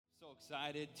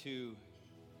Excited to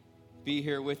be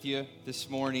here with you this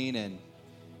morning and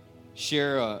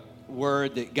share a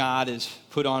word that God has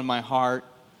put on my heart.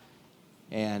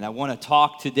 And I want to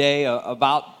talk today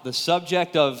about the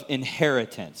subject of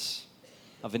inheritance.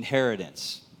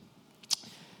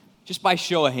 Just by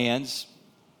show of hands,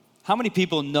 how many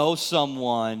people know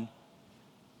someone,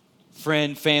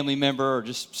 friend, family member, or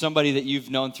just somebody that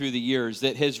you've known through the years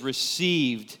that has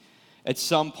received at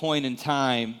some point in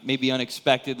time, maybe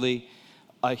unexpectedly,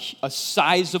 a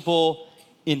sizable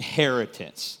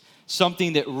inheritance,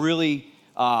 something that really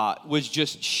was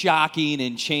just shocking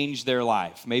and changed their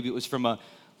life? Maybe it was from a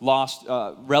lost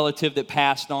relative that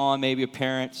passed on, maybe a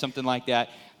parent, something like that.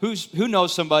 Who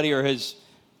knows somebody or has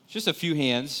just a few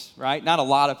hands, right? Not a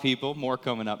lot of people, more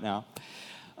coming up now.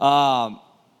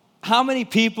 How many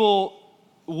people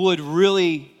would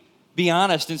really be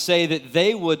honest and say that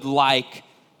they would like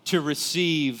to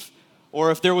receive, or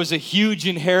if there was a huge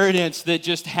inheritance that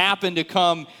just happened to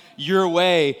come your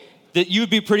way, that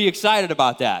you'd be pretty excited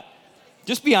about that?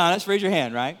 Just be honest, raise your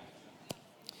hand, right?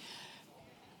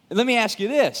 Let me ask you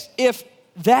this. If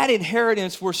that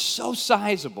inheritance were so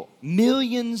sizable,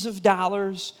 millions of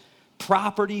dollars,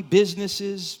 property,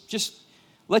 businesses, just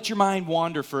let your mind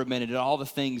wander for a minute at all the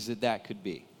things that could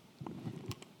be.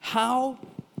 How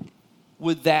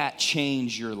would that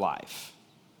change your life?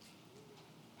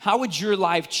 How would your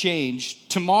life change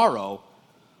tomorrow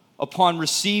upon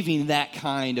receiving that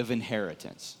kind of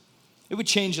inheritance? It would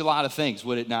change a lot of things,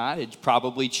 would it not? It'd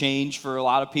probably change for a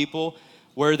lot of people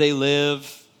where they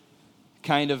live,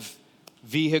 kind of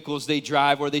vehicles they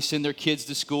drive, where they send their kids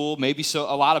to school. Maybe so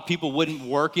a lot of people wouldn't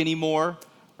work anymore,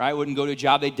 right? Wouldn't go to a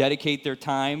job. They dedicate their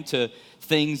time to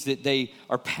things that they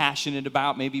are passionate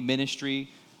about, maybe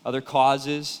ministry, other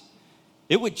causes.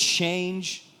 It would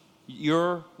change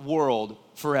your world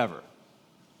forever.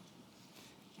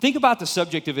 Think about the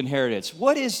subject of inheritance.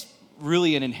 What is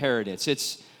really an inheritance?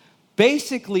 It's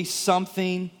basically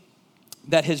something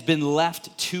that has been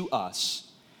left to us,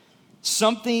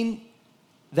 something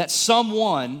that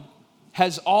someone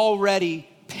has already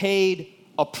paid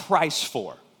a price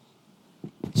for.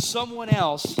 Someone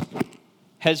else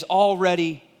has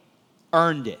already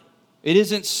earned it. It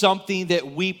isn't something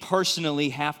that we personally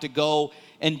have to go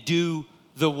and do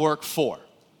the work for,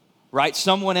 right?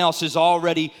 Someone else has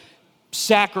already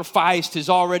sacrificed, has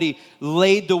already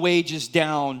laid the wages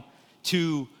down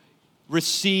to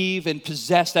receive and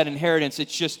possess that inheritance.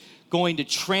 It's just going to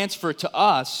transfer to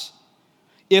us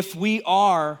if we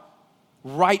are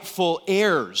rightful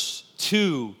heirs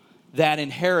to that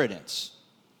inheritance.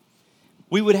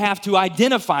 We would have to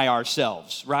identify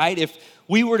ourselves, right? If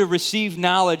we were to receive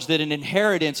knowledge that an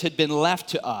inheritance had been left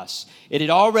to us, it had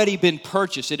already been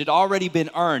purchased, it had already been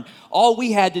earned, all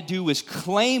we had to do was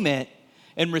claim it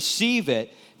and receive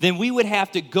it, then we would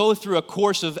have to go through a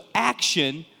course of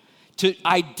action to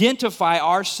identify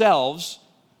ourselves,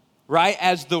 right,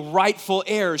 as the rightful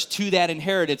heirs to that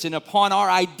inheritance. And upon our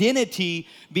identity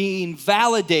being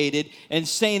validated and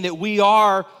saying that we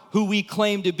are who we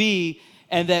claim to be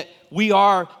and that we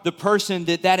are the person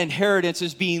that inheritance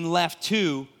is being left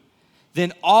to,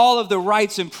 then all of the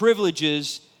rights and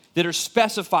privileges that are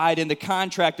specified in the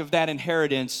contract of that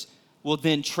inheritance will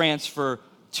then transfer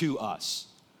to us.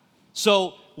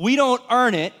 So we don't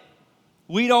earn it,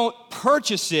 we don't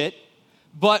purchase it,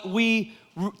 but we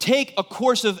take a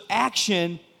course of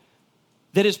action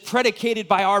that is predicated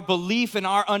by our belief and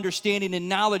our understanding and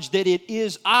knowledge that it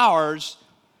is ours,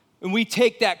 and we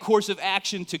take that course of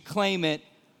action to claim it,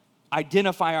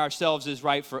 identify ourselves as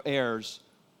rightful heirs,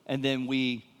 and then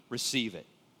we receive it.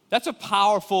 That's a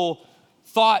powerful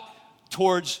thought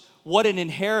towards what an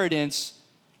inheritance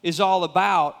is all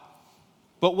about.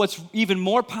 But what's even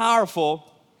more powerful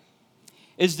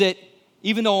is that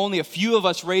even though only a few of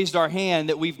us raised our hand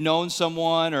that we've known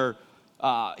someone or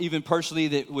even personally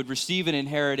that would receive an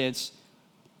inheritance,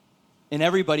 and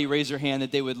everybody raised their hand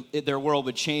that their world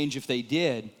would change if they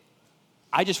did,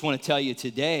 I just want to tell you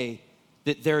today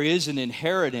that there is an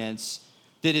inheritance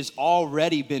that has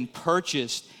already been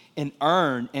purchased and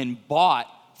earned and bought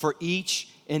for each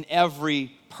and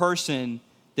every person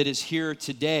that is here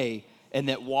today and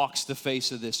that walks the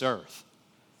face of this earth.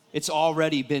 It's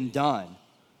already been done.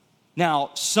 Now,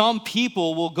 some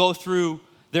people will go through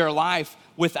their life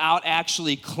without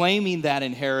actually claiming that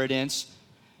inheritance,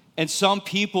 and some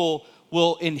people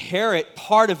will inherit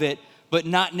part of it but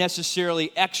not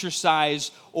necessarily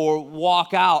exercise or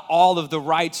walk out all of the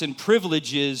rights and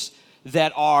privileges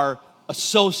that are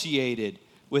associated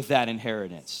with that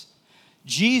inheritance.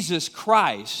 Jesus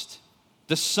Christ,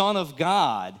 the Son of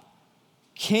God,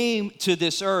 came to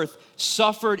this earth,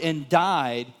 suffered and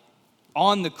died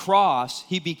on the cross,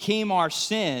 he became our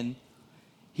sin.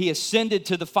 He ascended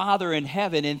to the Father in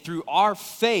heaven, and through our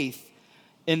faith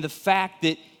in the fact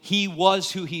that he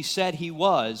was who he said he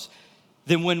was,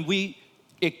 then when we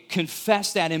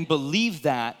confess that and believe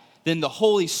that, then the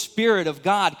Holy Spirit of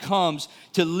God comes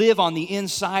to live on the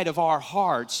inside of our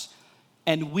hearts,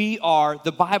 and we are,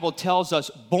 the Bible tells us,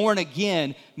 born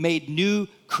again, made new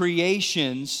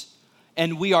creations,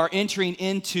 and we are entering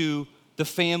into the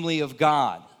family of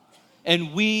God.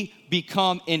 And we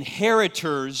become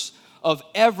inheritors of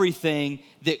everything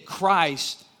that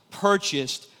Christ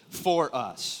purchased for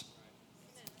us.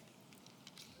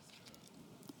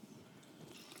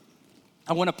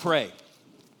 I want to pray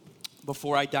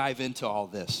before I dive into all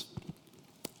this.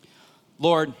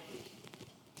 Lord,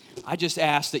 I just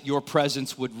ask that your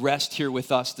presence would rest here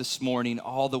with us this morning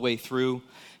all the way through.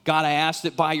 God, I ask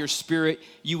that by your Spirit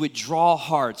you would draw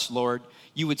hearts, Lord.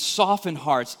 You would soften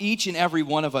hearts. Each and every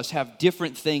one of us have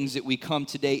different things that we come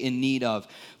today in need of.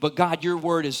 But God, your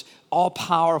word is all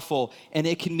powerful, and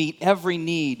it can meet every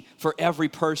need for every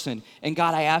person. And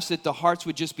God, I ask that the hearts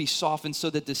would just be softened so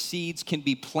that the seeds can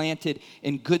be planted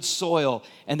in good soil,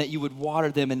 and that you would water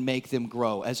them and make them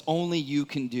grow as only you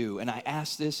can do. And I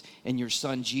ask this in your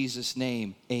Son Jesus'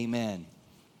 name. Amen.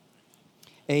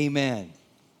 Amen.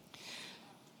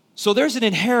 So there's an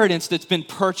inheritance that's been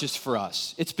purchased for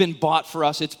us. It's been bought for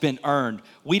us. It's been earned.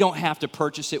 We don't have to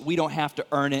purchase it. We don't have to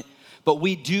earn it. But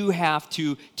we do have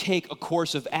to take a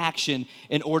course of action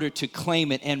in order to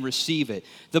claim it and receive it.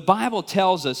 The Bible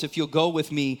tells us, if you'll go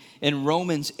with me in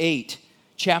Romans 8,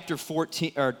 chapter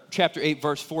 8,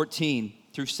 verse 14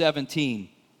 through 17.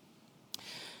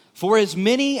 For as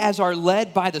many as are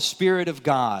led by the Spirit of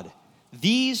God,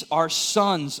 these are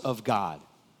sons of God.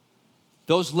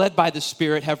 Those led by the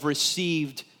Spirit have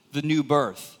received the new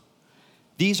birth.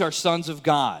 These are sons of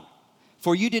God.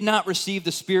 For you did not receive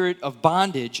the spirit of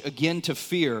bondage again to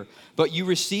fear, but you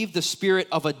received the spirit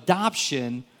of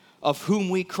adoption, of whom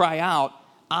we cry out,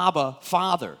 Abba,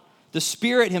 Father. The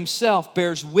Spirit himself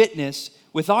bears witness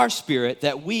with our spirit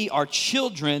that we are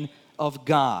children of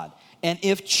God. And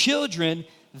if children,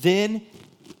 then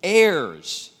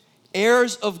heirs,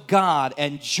 heirs of God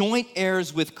and joint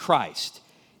heirs with Christ,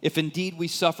 if indeed we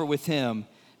suffer with him,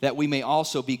 that we may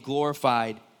also be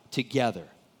glorified together.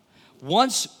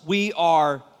 Once we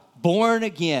are born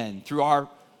again through our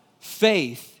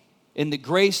faith in the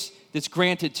grace that's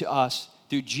granted to us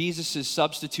through Jesus'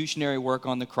 substitutionary work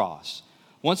on the cross,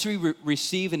 once we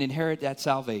receive and inherit that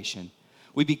salvation,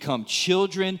 we become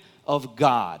children of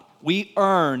God. We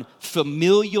earn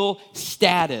familial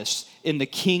status in the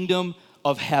kingdom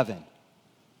of heaven.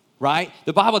 Right?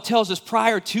 The Bible tells us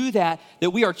prior to that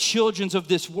we are children of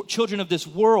this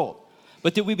world,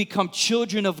 but that we become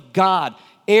children of God,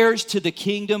 heirs to the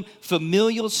kingdom,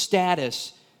 familial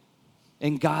status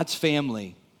in God's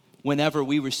family whenever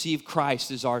we receive Christ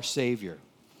as our Savior.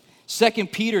 2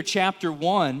 Peter chapter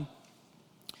 1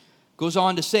 goes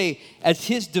on to say, as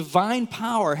his divine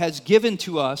power has given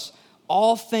to us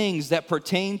all things that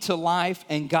pertain to life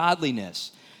and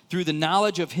godliness, through the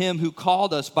knowledge of him who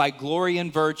called us by glory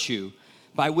and virtue,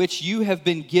 by which have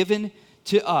been given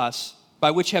to us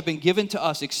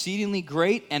exceedingly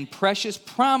great and precious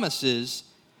promises,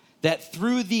 that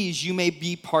through these you may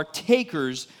be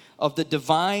partakers of the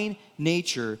divine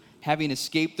nature, having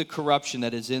escaped the corruption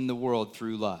that is in the world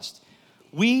through lust.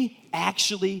 We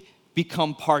actually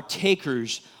become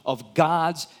partakers of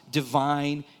God's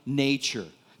divine nature.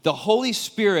 The Holy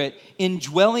Spirit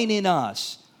indwelling in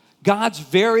us, God's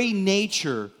very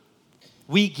nature,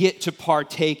 we get to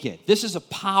partake in. This is a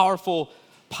powerful,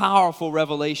 powerful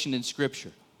revelation in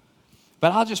Scripture.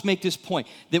 But I'll just make this point,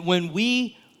 that when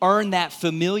we earn that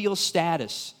familial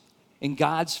status in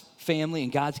God's family, in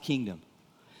God's kingdom,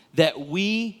 that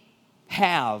we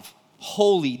have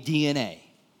holy DNA.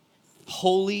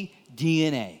 Holy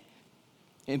DNA.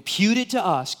 Imputed to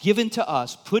us, given to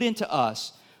us, put into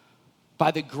us by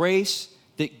the grace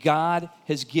that God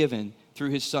has given through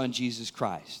his Son, Jesus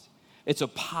Christ. It's a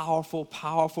powerful,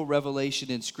 powerful revelation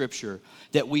in Scripture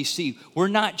that we see. We're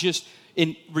not just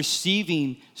in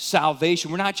receiving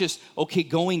salvation. We're not just,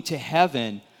 going to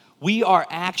heaven. We are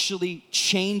actually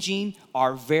changing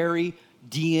our very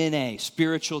DNA,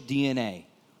 spiritual DNA,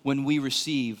 when we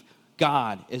receive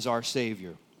God as our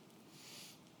Savior.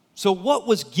 So what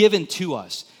was given to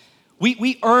us?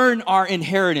 We earn our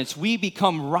inheritance. We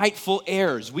become rightful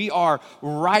heirs. We are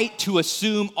right to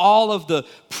assume all of the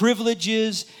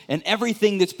privileges and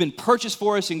everything that's been purchased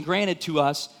for us and granted to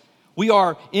us. We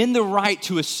are in the right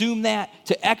to assume that,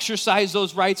 to exercise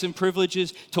those rights and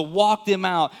privileges, to walk them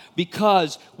out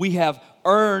because we have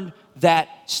earned that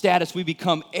status, we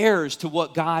become heirs to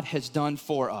what God has done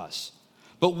for us.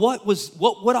 But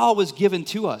what all was given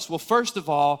to us? Well, first of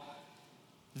all,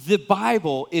 the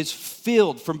Bible is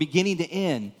filled from beginning to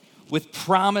end with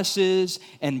promises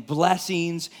and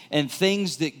blessings and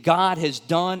things that God has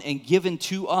done and given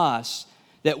to us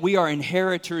that we are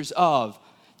inheritors of,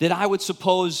 that I would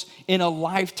suppose in a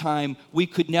lifetime we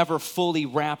could never fully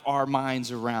wrap our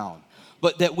minds around,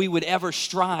 but that we would ever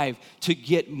strive to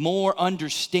get more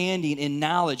understanding and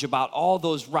knowledge about all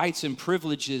those rights and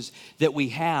privileges that we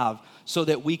have so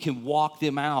that we can walk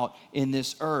them out in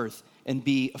this earth and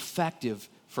be effective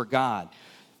for God.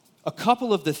 A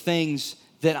couple of the things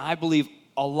that I believe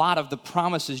a lot of the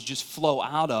promises just flow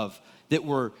out of that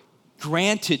were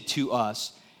granted to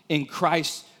us in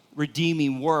Christ's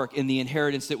redeeming work in the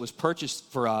inheritance that was purchased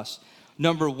for us.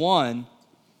 Number one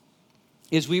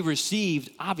is we received,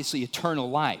 obviously, eternal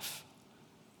life.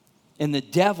 And the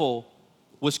devil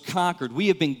was conquered. We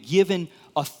have been given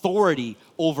authority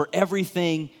over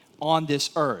everything on this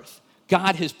earth.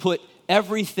 God has put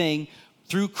everything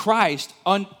through Christ,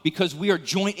 because we are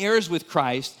joint heirs with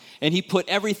Christ, and he put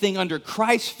everything under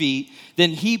Christ's feet, then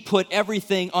he put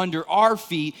everything under our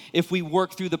feet if we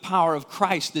work through the power of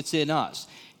Christ that's in us.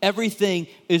 Everything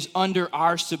is under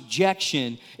our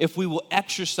subjection if we will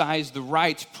exercise the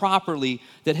rights properly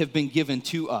that have been given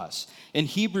to us. In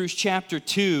Hebrews chapter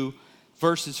 2,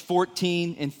 verses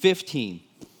 14 and 15,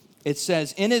 it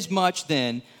says, "Inasmuch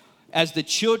then as the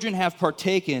children have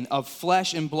partaken of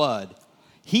flesh and blood,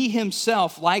 he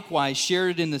himself likewise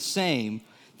shared in the same,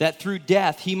 that through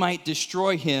death he might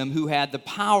destroy him who had the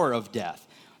power of death,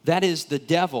 that is the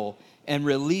devil, and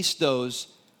release those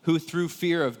who through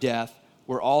fear of death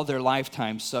were all their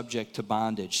lifetime subject to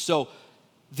bondage." So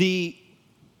the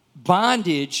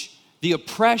bondage, the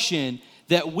oppression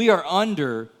that we are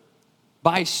under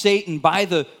by Satan, by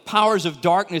the powers of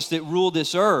darkness that rule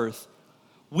this earth,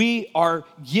 we are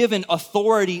given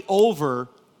authority over,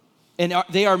 and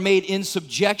they are made in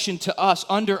subjection to us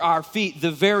under our feet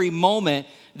the very moment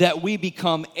that we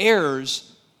become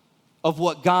heirs of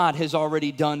what God has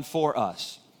already done for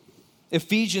us.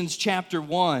 Ephesians chapter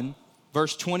 1,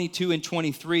 verse 22 and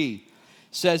 23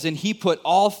 says, "And he put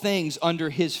all things under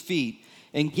his feet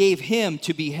and gave him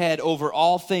to be head over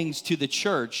all things to the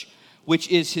church, which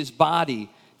is his body,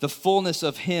 the fullness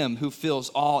of him who fills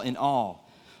all in all."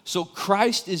 So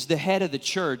Christ is the head of the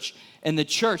church, and the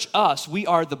church, us, we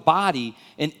are the body,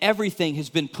 and everything has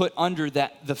been put under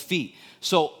the feet.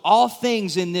 So all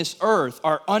things in this earth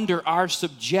are under our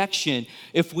subjection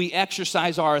if we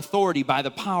exercise our authority by the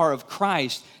power of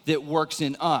Christ that works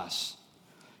in us.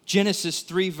 Genesis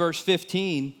 3, verse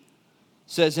 15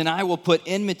 says, "And I will put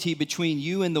enmity between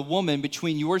you and the woman,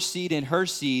 between your seed and her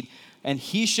seed, and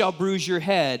he shall bruise your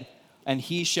head, and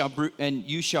you shall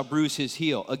bruise his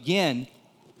heel." Again,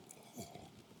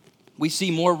 we see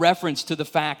more reference to the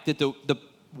fact that the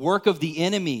work of the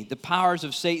enemy, the powers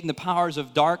of Satan, the powers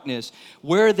of darkness,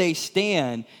 where they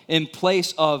stand in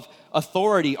place of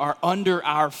authority are under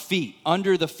our feet,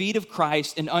 under the feet of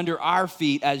Christ and under our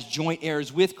feet as joint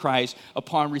heirs with Christ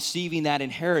upon receiving that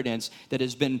inheritance that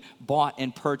has been bought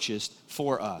and purchased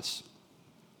for us.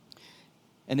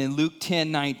 And in Luke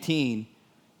 10:19,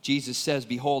 Jesus says,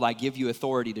 "Behold, I give you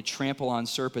authority to trample on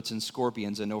serpents and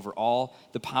scorpions and over all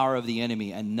the power of the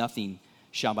enemy, and nothing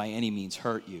shall by any means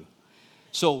hurt you."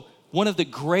 So one of the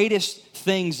greatest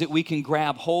things that we can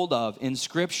grab hold of in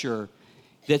Scripture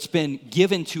that's been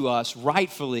given to us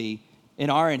rightfully in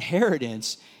our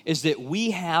inheritance is that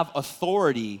we have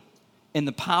authority in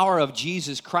the power of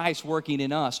Jesus Christ working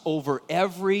in us over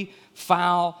every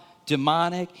foul,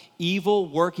 demonic, evil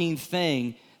working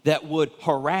thing that would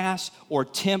harass or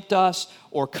tempt us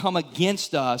or come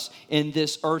against us in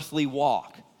this earthly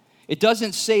walk. It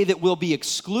doesn't say that we'll be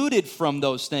excluded from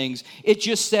those things. It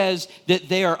just says that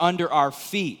they are under our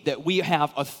feet, that we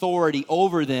have authority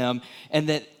over them, and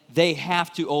that they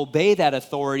have to obey that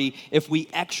authority if we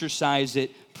exercise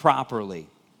it properly.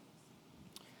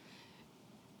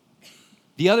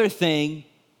 The other thing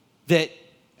that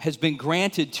has been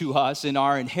granted to us in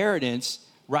our inheritance,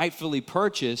 rightfully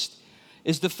purchased,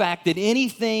 is the fact that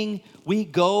anything we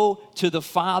go to the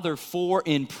Father for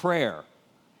in prayer,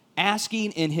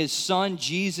 asking in his Son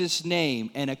Jesus' name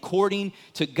and according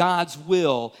to God's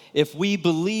will, if we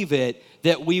believe it,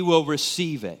 that we will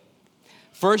receive it.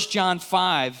 1 John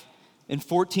 5 and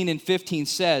 14 and 15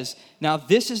 says, "Now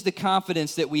this is the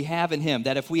confidence that we have in him,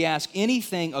 that if we ask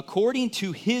anything according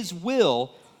to his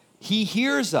will, he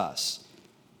hears us.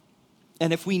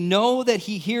 And if we know that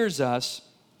he hears us,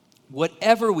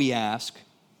 whatever we ask,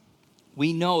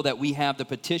 we know that we have the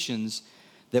petitions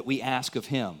that we ask of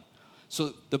him."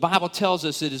 So the Bible tells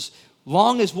us that as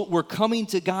long as what we're coming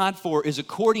to God for is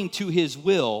according to his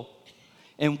will,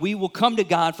 and we will come to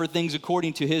God for things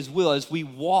according to his will as we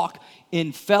walk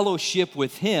in fellowship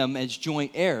with him as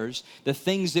joint heirs, the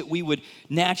things that we would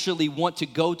naturally want to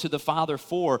go to the Father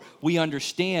for, we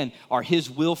understand are his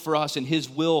will for us and his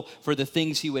will for the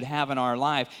things he would have in our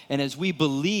life. And as we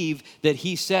believe that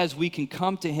he says we can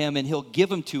come to him and he'll give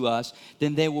them to us,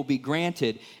 then they will be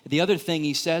granted. The other thing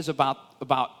he says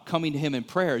about coming to him in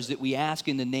prayer is that we ask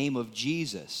in the name of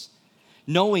Jesus,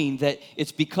 knowing that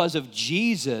it's because of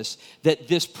Jesus that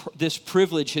this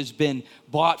privilege has been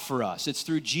bought for us. It's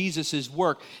through Jesus'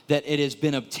 work that it has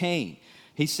been obtained.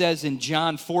 He says in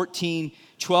John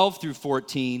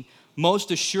 14:12-14,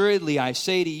 most assuredly I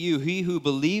say to you, he who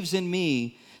believes in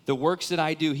me, the works that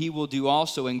I do, he will do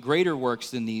also, and greater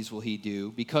works than these will he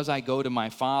do, because I go to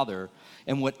my Father,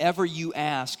 and whatever you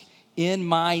ask in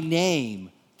my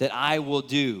name that I will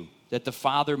do, that the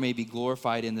Father may be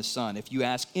glorified in the Son. If you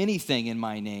ask anything in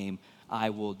my name, I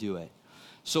will do it.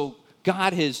 So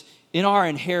God has, in our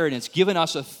inheritance, given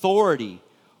us authority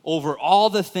over all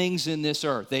the things in this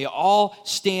earth. They all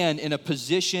stand in a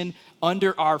position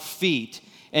under our feet,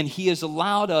 and he has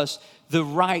allowed us the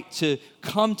right to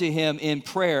come to him in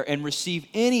prayer and receive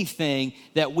anything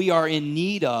that we are in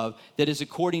need of that is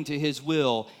according to his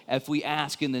will if we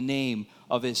ask in the name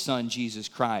of his Son, Jesus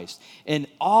Christ. And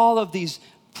all of these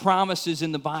promises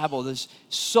in the Bible, there's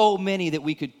so many that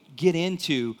we could get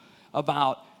into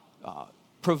about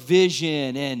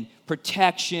provision and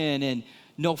protection and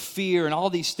no fear and all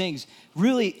these things.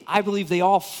 Really, I believe they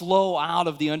all flow out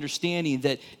of the understanding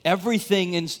that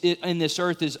everything in this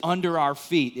earth is under our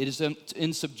feet. It is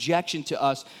in subjection to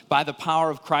us by the power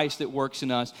of Christ that works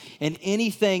in us. And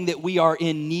anything that we are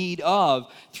in need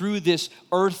of through this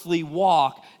earthly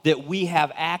walk that we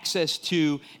have access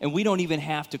to, and we don't even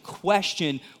have to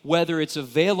question whether it's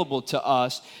available to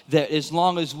us, that as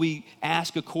long as we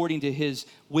ask according to his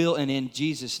will and in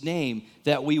Jesus' name,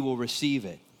 that we will receive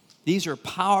it. These are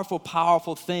powerful,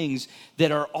 powerful things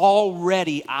that are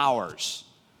already ours,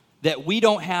 that we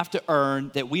don't have to earn,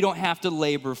 that we don't have to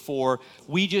labor for.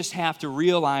 We just have to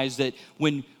realize that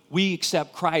when we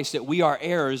accept Christ, that we are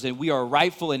heirs and we are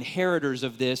rightful inheritors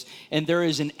of this, and there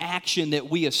is an action that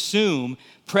we assume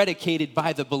predicated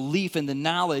by the belief and the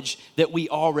knowledge that we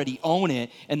already own it.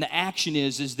 And the action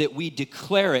is that we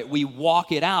declare it, we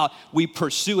walk it out, we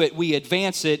pursue it, we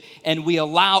advance it, and we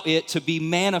allow it to be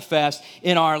manifest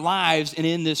in our lives and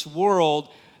in this world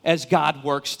as God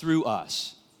works through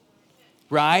us.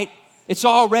 Right? It's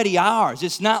already ours.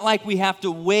 It's not like we have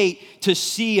to wait to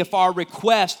see if our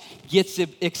request gets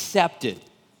accepted.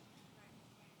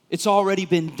 It's already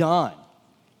been done.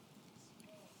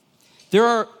 There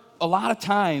are a lot of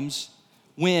times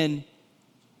when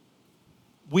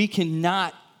we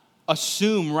cannot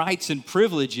assume rights and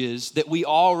privileges that we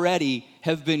already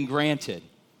have been granted.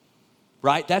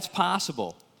 Right? That's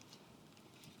possible.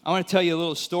 I want to tell you a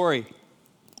little story.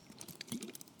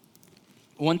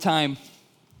 One time,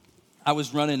 I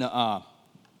was running a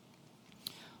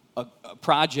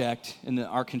project in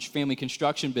our family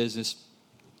construction business.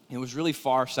 It was really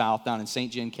far south down in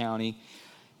St. John County,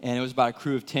 and it was about a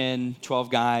crew of 10, 12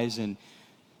 guys, and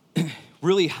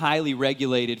really highly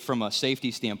regulated from a safety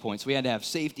standpoint. So we had to have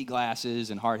safety glasses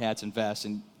and hard hats and vests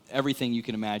and everything you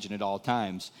can imagine at all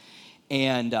times.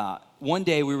 And one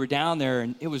day we were down there,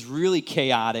 and it was really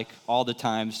chaotic all the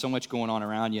time, so much going on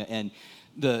around you, and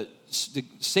the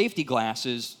safety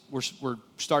glasses were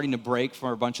starting to break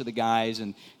for a bunch of the guys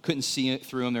and couldn't see it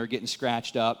through them. They were getting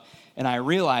scratched up. And I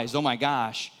realized, oh my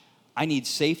gosh, I need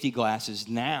safety glasses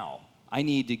now. I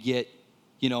need to get,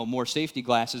 more safety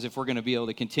glasses if we're going to be able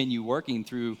to continue working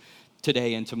through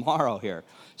today and tomorrow here.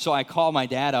 So I called my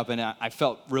dad up, and I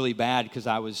felt really bad because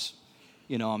I was,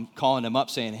 I'm calling him up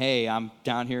saying, hey, I'm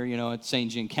down here, at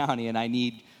St. John County, and I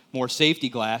need more safety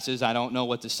glasses. I don't know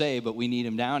what to say, but we need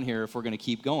them down here if we're going to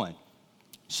keep going.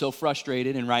 So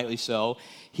frustrated, and rightly so.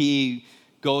 He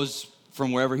goes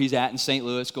from wherever he's at in St.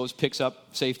 Louis, picks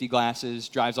up safety glasses,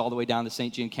 drives all the way down to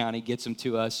St. John County, gets them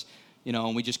to us,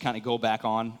 and we just kind of go back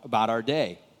on about our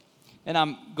day. And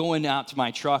I'm going out to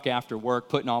my truck after work,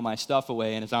 putting all my stuff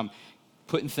away, and as I'm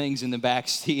putting things in the back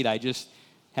seat, I just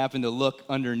happened to look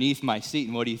underneath my seat,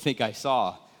 and what do you think I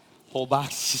saw? Whole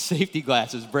box of safety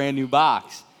glasses, brand new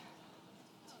box.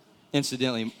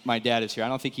 Incidentally, my dad is here. I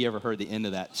don't think he ever heard the end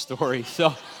of that story.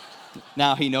 So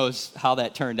now he knows how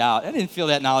that turned out. I didn't feel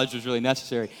that knowledge was really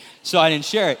necessary, so I didn't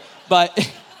share it. But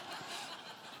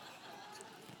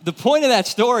the point of that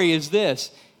story is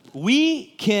this. We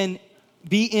can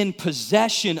be in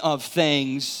possession of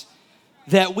things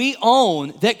that we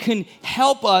own that can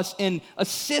help us and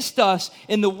assist us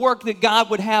in the work that God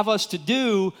would have us to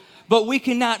do, but we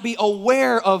cannot be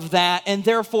aware of that, and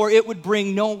therefore it would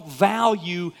bring no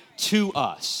value to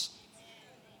us,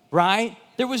 right?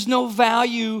 There was no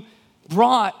value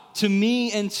brought to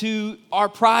me and to our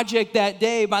project that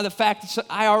day by the fact that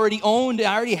I already owned it,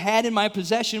 I already had in my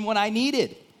possession what I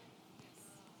needed.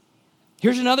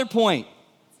 Here's another point.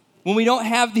 When we don't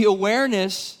have the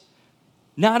awareness,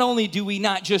 not only do we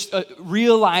not just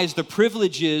realize the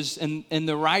privileges and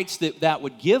the rights that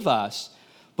would give us,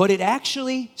 but it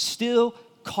actually still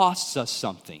costs us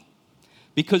something.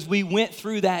 Because we went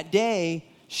through that day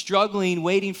struggling,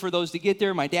 waiting for those to get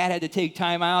there. My dad had to take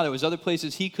time out. There was other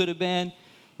places he could have been,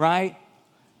 right?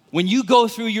 When you go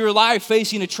through your life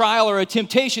facing a trial or a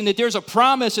temptation, that there's a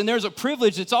promise and there's a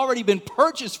privilege that's already been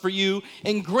purchased for you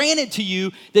and granted to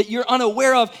you that you're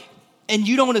unaware of, and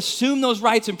you don't assume those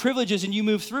rights and privileges and you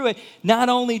move through it, not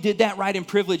only did that right and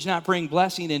privilege not bring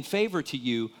blessing and favor to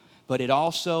you, but it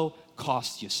also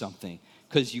cost you something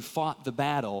because you fought the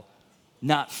battle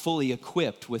not fully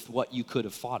equipped with what you could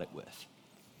have fought it with.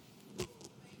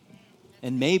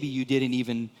 And maybe you didn't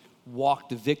even walk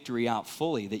the victory out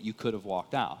fully that you could have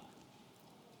walked out.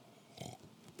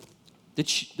 The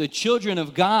children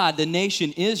of God, the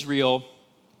nation Israel,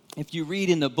 if you read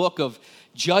in the book of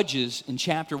Judges in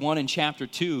chapter 1 and chapter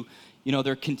 2, you know,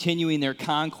 they're continuing their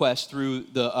conquest through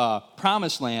the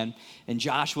promised land, and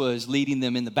Joshua is leading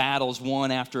them in the battles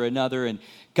one after another, and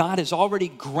God has already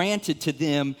granted to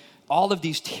them all of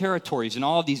these territories and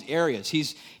all of these areas.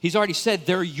 He's already said,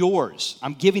 they're yours.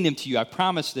 I'm giving them to you. I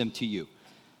promised them to you.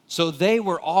 So they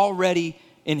were already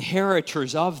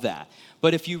inheritors of that.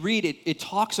 But if you read it, it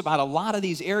talks about a lot of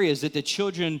these areas that the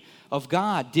children of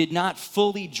God did not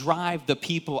fully drive the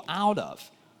people out of.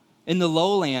 In the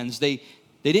lowlands, they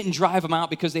didn't drive them out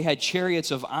because they had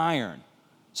chariots of iron.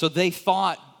 So they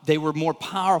thought they were more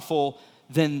powerful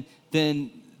than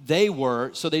they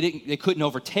were, so they couldn't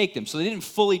overtake them. So they didn't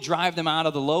fully drive them out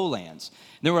of the lowlands.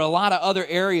 And there were a lot of other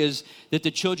areas that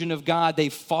the children of God, they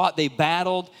fought, they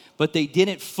battled, but they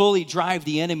didn't fully drive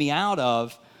the enemy out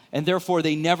of, and therefore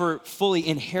they never fully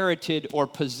inherited or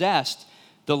possessed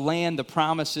the land, the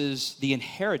promises, the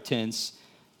inheritance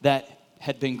that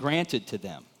had been granted to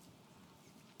them.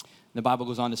 The Bible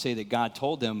goes on to say that God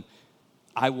told them,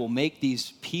 I will make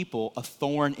these people a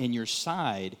thorn in your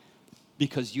side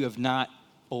because you have not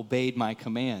obeyed my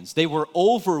commands. They were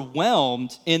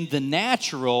overwhelmed in the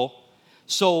natural,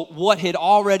 so what had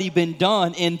already been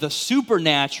done in the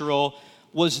supernatural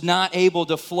was not able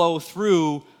to flow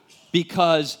through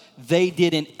because they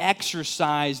didn't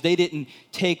exercise, they didn't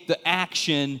take the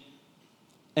action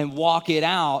and walk it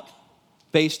out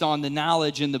based on the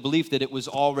knowledge and the belief that it was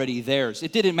already theirs.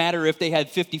 It didn't matter if they had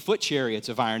 50-foot chariots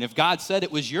of iron. If God said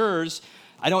it was yours,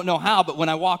 I don't know how, but when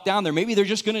I walk down there, maybe they're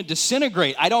just going to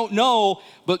disintegrate. I don't know,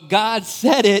 but God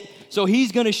said it, so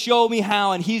he's going to show me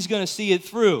how, and he's going to see it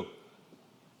through.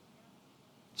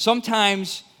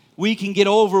 Sometimes we can get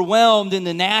overwhelmed in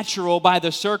the natural by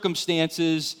the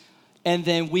circumstances, and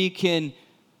then we can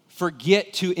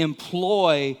forget to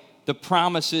employ the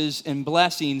promises and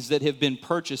blessings that have been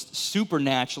purchased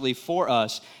supernaturally for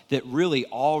us that really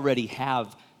already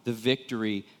have the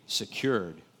victory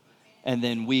secured. And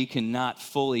then we cannot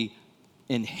fully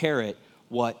inherit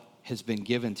what has been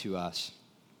given to us.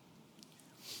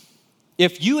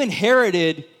 If you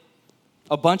inherited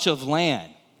a bunch of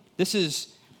land, this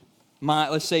is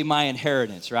let's say my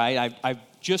inheritance, right? I've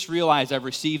just realized I've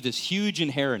received this huge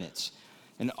inheritance.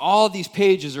 And all of these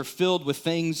pages are filled with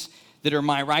things that are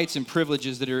my rights and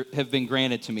privileges that have been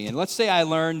granted to me. And let's say I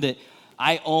learned that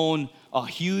I own a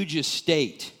huge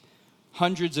estate,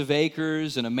 hundreds of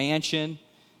acres and a mansion.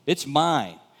 It's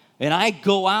mine. And I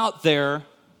go out there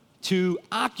to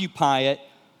occupy it,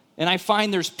 and I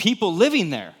find there's people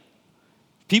living there.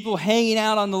 People hanging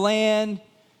out on the land,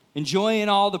 enjoying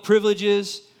all the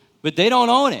privileges, but they don't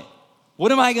own it.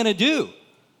 What am I going to do?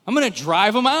 I'm going to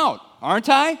drive them out, aren't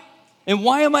I? And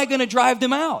why am I going to drive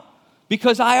them out?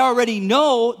 Because I already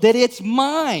know that it's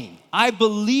mine. I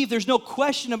believe there's no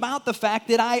question about the fact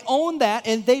that I own that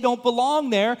and they don't belong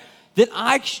there, that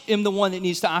I am the one that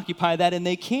needs to occupy that and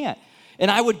they can't. And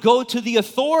I would go to the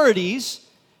authorities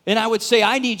and I would say,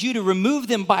 I need you to remove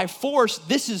them by force.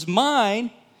 This is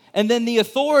mine. And then the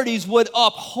authorities would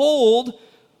uphold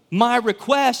my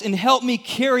request and help me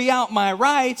carry out my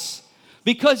rights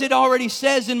because it already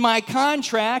says in my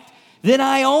contract that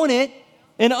I own it.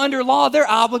 And under law, they're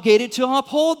obligated to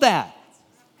uphold that.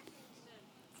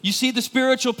 You see the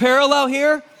spiritual parallel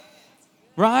here?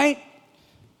 Right?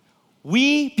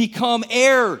 We become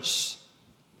heirs,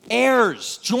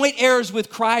 joint heirs with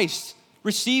Christ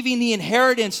receiving the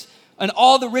inheritance and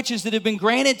all the riches that have been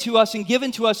granted to us and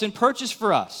given to us and purchased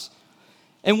for us.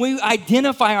 And we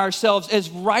identify ourselves as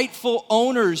rightful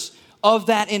owners of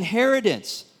that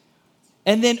inheritance.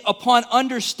 And then upon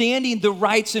understanding the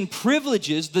rights and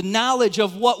privileges, the knowledge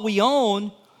of what we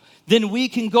own, then we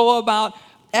can go about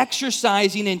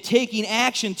exercising and taking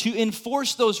action to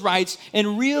enforce those rights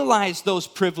and realize those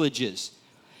privileges.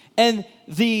 And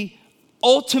the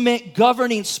ultimate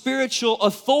governing spiritual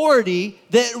authority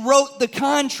that wrote the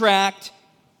contract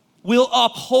will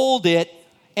uphold it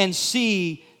and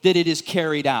see that it is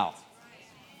carried out.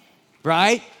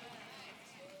 Right?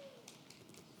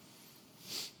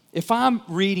 If I'm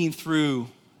reading through,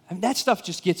 that stuff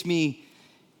just gets me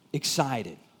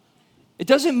excited. It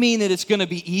doesn't mean that it's going to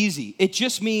be easy. It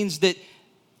just means that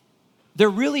there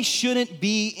really shouldn't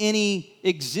be any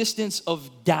existence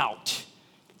of doubt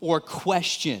or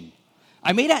question.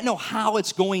 I may not know how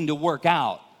it's going to work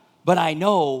out, but I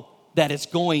know that it's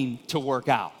going to work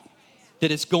out,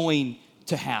 that it's going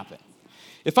to happen.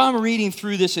 If I'm reading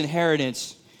through this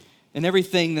inheritance and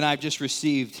everything that I've just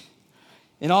received,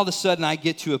 and all of a sudden I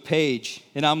get to a page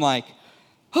and I'm like,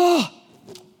 oh,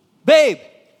 babe,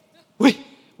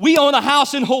 we own a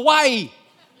house in Hawaii.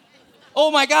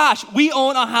 Oh my gosh, we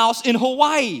own a house in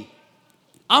Hawaii.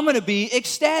 I'm going to be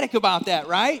ecstatic about that,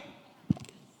 right?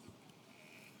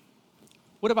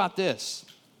 What about this?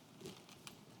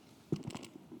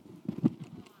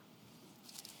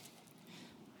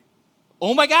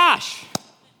 Oh my gosh.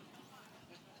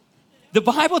 The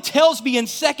Bible tells me in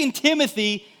 2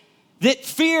 Timothy that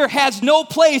fear has no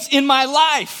place in my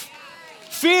life.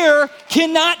 Fear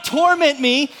cannot torment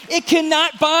me. It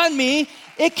cannot bond me.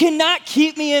 It cannot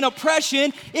keep me in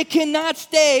oppression. It cannot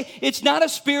stay. It's not a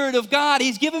spirit of God.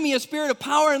 He's given me a spirit of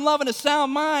power and love and a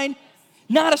sound mind,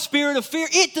 not a spirit of fear.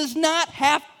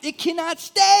 It cannot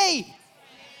stay.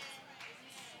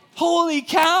 Holy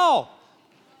cow.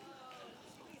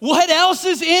 What else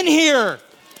is in here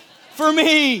for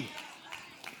me?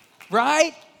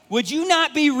 Right? Would you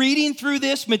not be reading through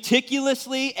this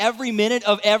meticulously every minute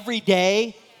of every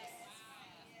day?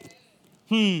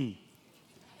 Things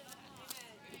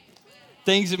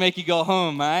that make you go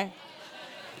home, right?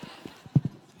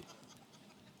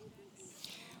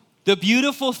 The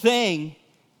beautiful thing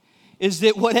is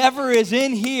that whatever is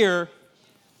in here,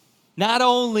 not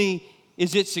only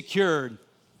is it secured,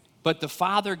 but the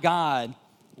Father God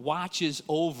watches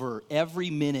over every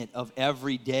minute of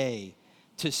every day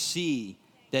to see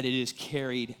that it is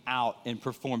carried out and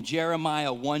performed.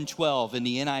 Jeremiah 1:12 in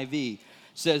the NIV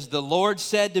says, "The Lord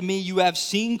said to me, you have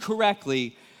seen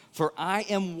correctly, for I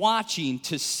am watching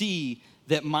to see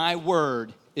that my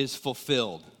word is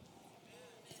fulfilled."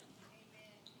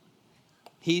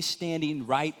 He's standing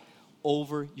right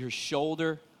over your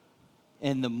shoulder,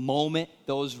 and the moment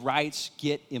those rights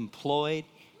get employed,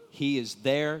 he is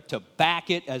there to back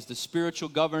it as the spiritual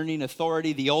governing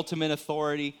authority, the ultimate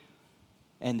authority,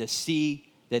 and to see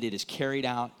that it is carried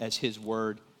out as his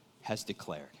word has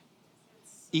declared.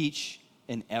 Each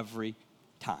and every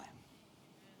time.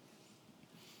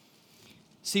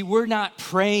 See, we're not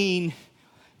praying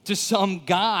to some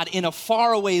God in a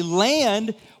faraway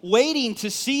land waiting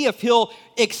to see if he'll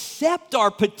accept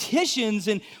our petitions,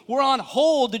 and we're on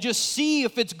hold to just see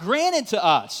if it's granted to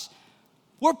us.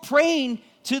 We're praying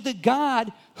to the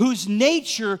God whose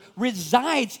nature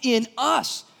resides in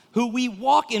us, who we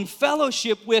walk in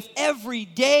fellowship with every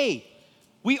day.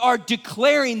 We are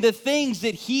declaring the things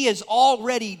that he has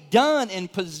already done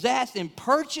and possessed and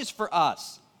purchased for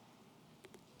us.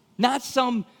 Not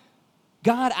some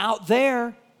God out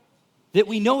there that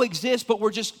we know exists, but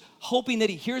we're just hoping that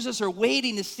he hears us or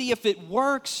waiting to see if it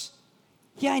works.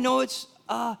 Yeah, I know it's,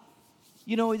 that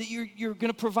you're going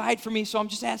to provide for me, so I'm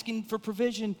just asking for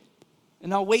provision,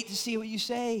 and I'll wait to see what you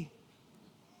say.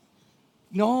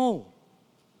 No.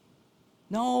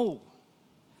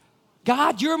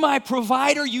 God, you're my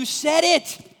provider. You said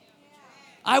it.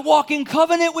 I walk in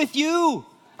covenant with you.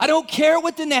 I don't care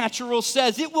what the natural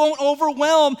says. It won't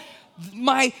overwhelm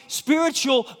my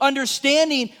spiritual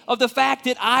understanding of the fact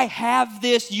that I have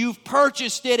this. You've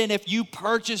purchased it, and if you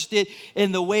purchased it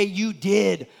in the way you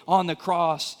did on the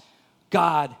cross,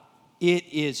 God, it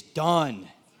is done.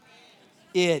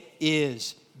 It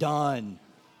is done.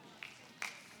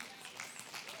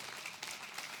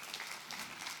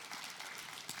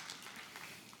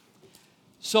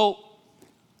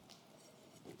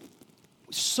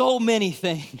 So many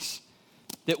things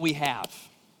that we have.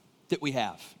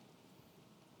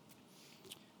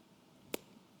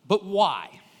 But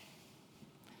why?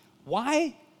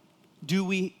 Why do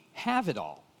we have it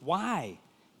all? Why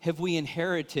have we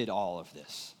inherited all of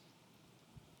this?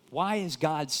 Why has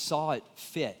God saw it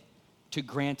fit to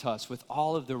grant us with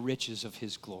all of the riches of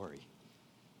his glory?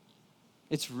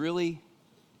 It's really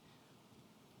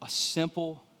a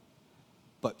simple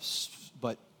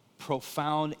but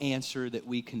profound answer that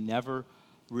we can never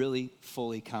really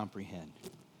fully comprehend.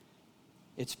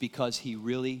 It's because he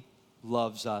really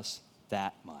loves us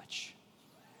that much.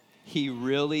 He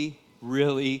really,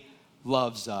 really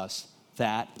loves us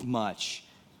that much.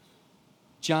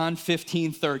 John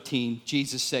 15:13,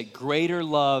 Jesus said, "Greater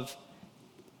love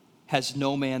has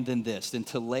no man than this, than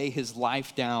to lay his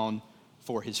life down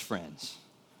for his friends."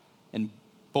 And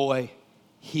boy,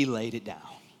 he laid it down.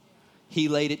 He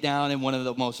laid it down in one of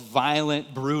the most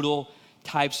violent, brutal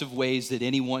types of ways that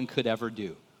anyone could ever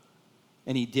do.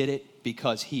 And he did it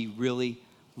because he really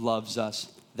loves us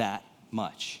that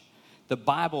much. The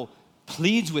Bible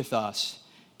pleads with us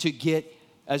to get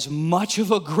as much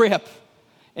of a grip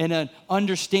and an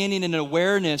understanding and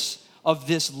awareness of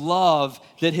this love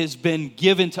that has been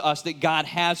given to us, that God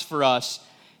has for us,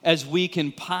 as we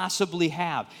can possibly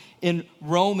have. In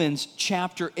Romans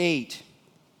chapter 8,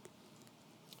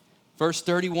 verse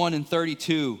 31 and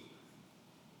 32,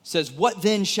 says, "What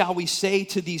then shall we say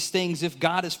to these things? If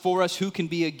God is for us, who can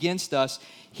be against us?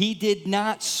 He did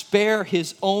not spare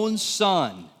his own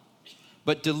son,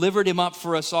 but delivered him up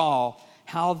for us all.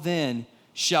 How then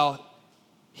shall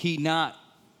he not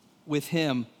with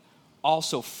him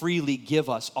also freely give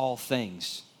us all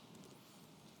things?"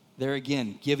 There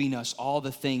again, giving us all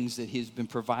the things that he's been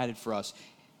provided for us,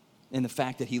 and the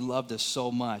fact that he loved us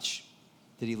so much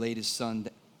that he laid his son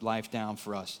life down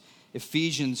for us.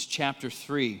 Ephesians chapter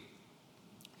 3,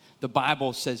 the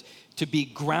Bible says to be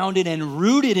grounded and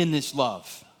rooted in this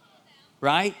love,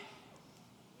 right?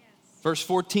 Verse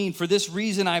 14, "For this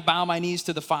reason I bow my knees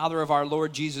to the Father of our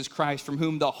Lord Jesus Christ, from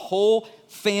whom the whole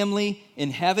family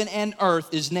in heaven and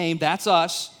earth is named," that's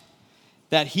us,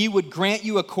 "that he would grant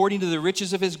you according to the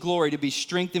riches of his glory to be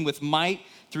strengthened with might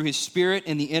through his Spirit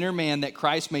in the inner man, that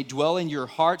Christ may dwell in your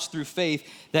hearts through faith,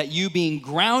 that you being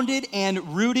grounded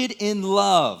and rooted in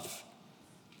love."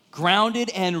 Grounded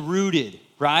and rooted,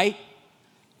 right?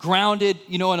 Grounded,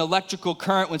 an electrical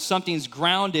current, when something's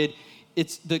grounded,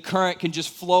 the current can just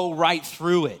flow right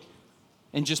through it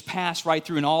and just pass right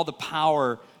through, and all the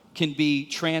power can be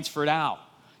transferred out.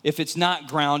 If it's not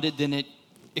grounded, then it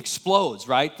explodes,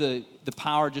 right? The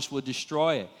power just will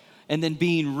destroy it. And then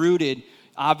being rooted,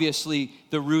 obviously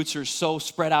the roots are so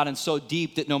spread out and so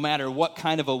deep that no matter what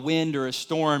kind of a wind or a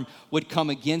storm would come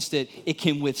against it, it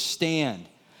can withstand.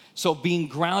 So being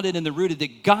grounded and rooted,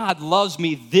 that God loves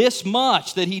me this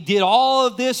much, that he did all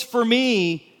of this for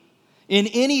me. In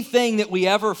anything that we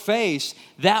ever face,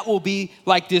 that will be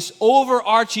like this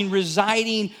overarching,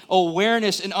 residing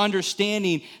awareness and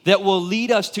understanding that will lead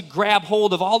us to grab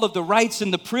hold of all of the rights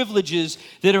and the privileges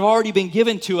that have already been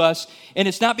given to us. And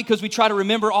it's not because we try to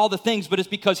remember all the things, but it's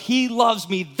because he loves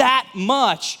me that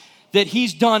much that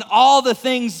he's done all the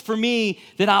things for me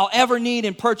that I'll ever need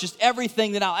and purchased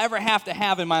everything that I'll ever have to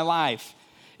have in my life.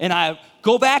 And I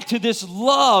go back to this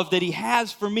love that he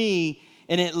has for me,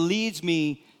 and it leads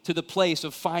me to the place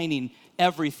of finding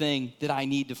everything that I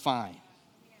need to find.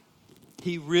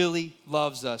 He really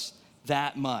loves us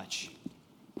that much.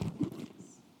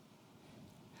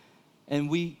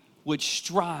 And we would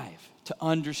strive to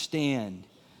understand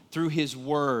through his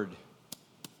word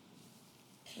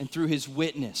and through his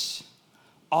witness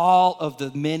all of the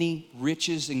many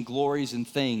riches and glories and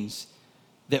things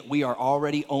that we are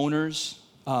already owners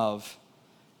of,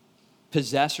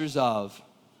 possessors of,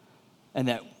 and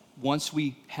that once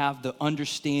we have the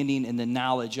understanding and the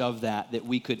knowledge of that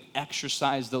we could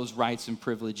exercise those rights and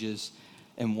privileges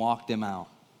and walk them out.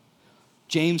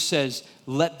 James says,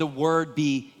 "Let the word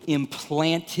be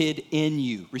implanted in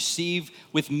you." Receive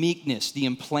with meekness the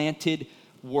implanted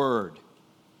word,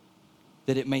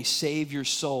 that it may save your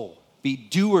soul. Be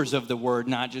doers of the word,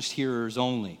 not just hearers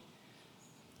only.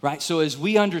 Right? So as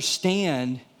we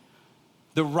understand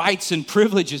the rights and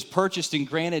privileges purchased and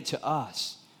granted to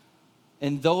us,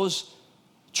 and those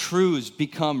truths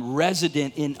become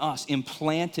resident in us,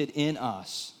 implanted in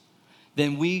us,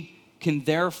 then we can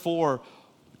therefore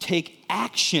take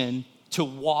action to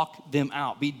walk them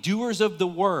out. Be doers of the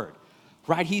word,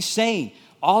 right? He's saying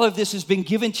all of this has been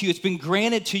given to you. It's been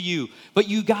granted to you, but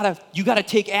you gotta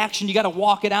take action. You gotta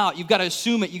walk it out. You've got to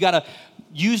assume it. You gotta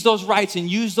use those rights and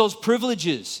use those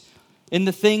privileges in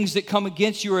the things that come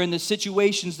against you or in the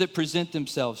situations that present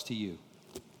themselves to you.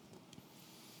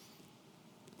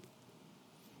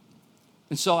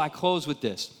 And so I close with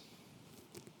this.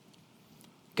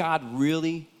 God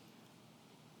really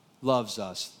loves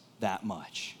us that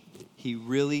much. He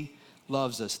really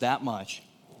loves us that much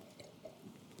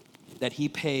that he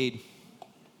paid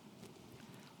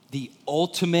the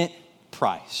ultimate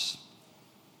price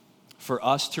for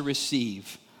us to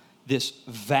receive this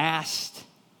vast,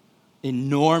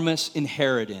 enormous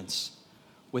inheritance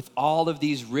with all of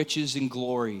these riches and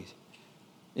glory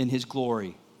in his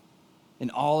glory and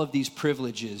all of these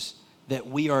privileges that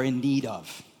we are in need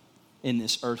of in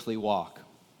this earthly walk.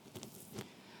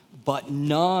 But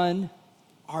none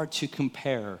are to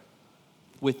compare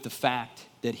with the fact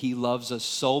that he loves us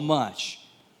so much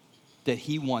that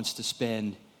he wants to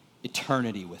spend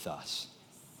eternity with us.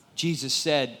 Jesus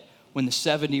said when the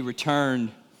 70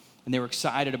 returned and they were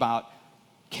excited about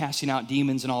casting out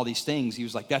demons and all these things, he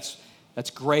was like, that's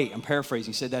great. I'm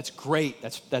paraphrasing. He said, that's great.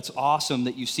 That's awesome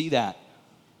that you see that.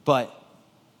 But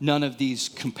none of these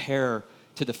compare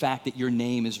to the fact that your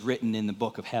name is written in the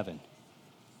book of heaven,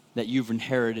 that you're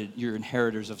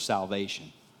inheritors of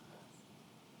salvation.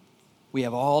 We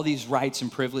have all these rights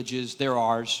and privileges. They're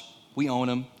ours. We own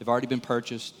them. They've already been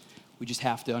purchased. We just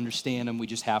have to understand them. We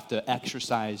just have to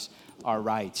exercise our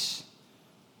rights.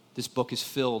 This book is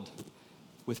filled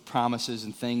with promises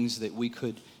and things that we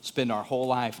could spend our whole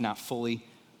life not fully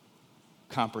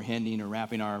comprehending or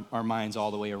wrapping our minds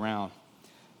all the way around.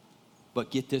 But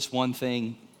get this one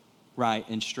thing right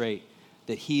and straight,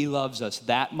 that he loves us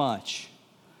that much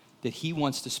that he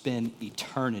wants to spend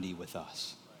eternity with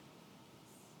us.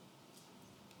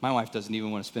 My wife doesn't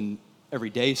even want to spend every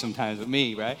day sometimes with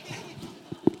me, right?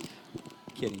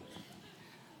 Kidding.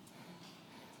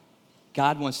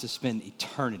 God wants to spend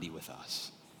eternity with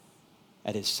us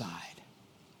at his side.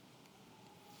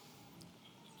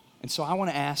 And so I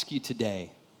want to ask you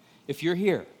today, if you're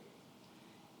here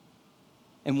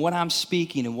and what I'm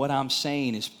speaking and what I'm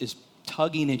saying is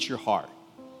tugging at your heart.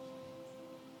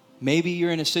 Maybe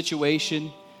you're in a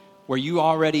situation where you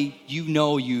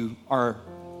know you are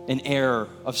an heir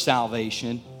of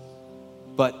salvation,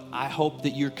 but I hope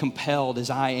that you're compelled,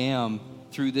 as I am,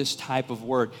 through this type of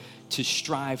word, to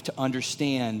strive to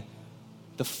understand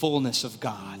the fullness of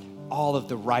God, all of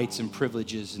the rights and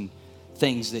privileges and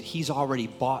things that he's already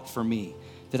bought for me,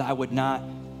 that I would not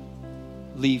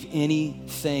leave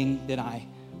anything that I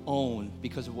own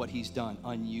because of what he's done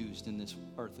unused in this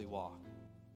earthly walk.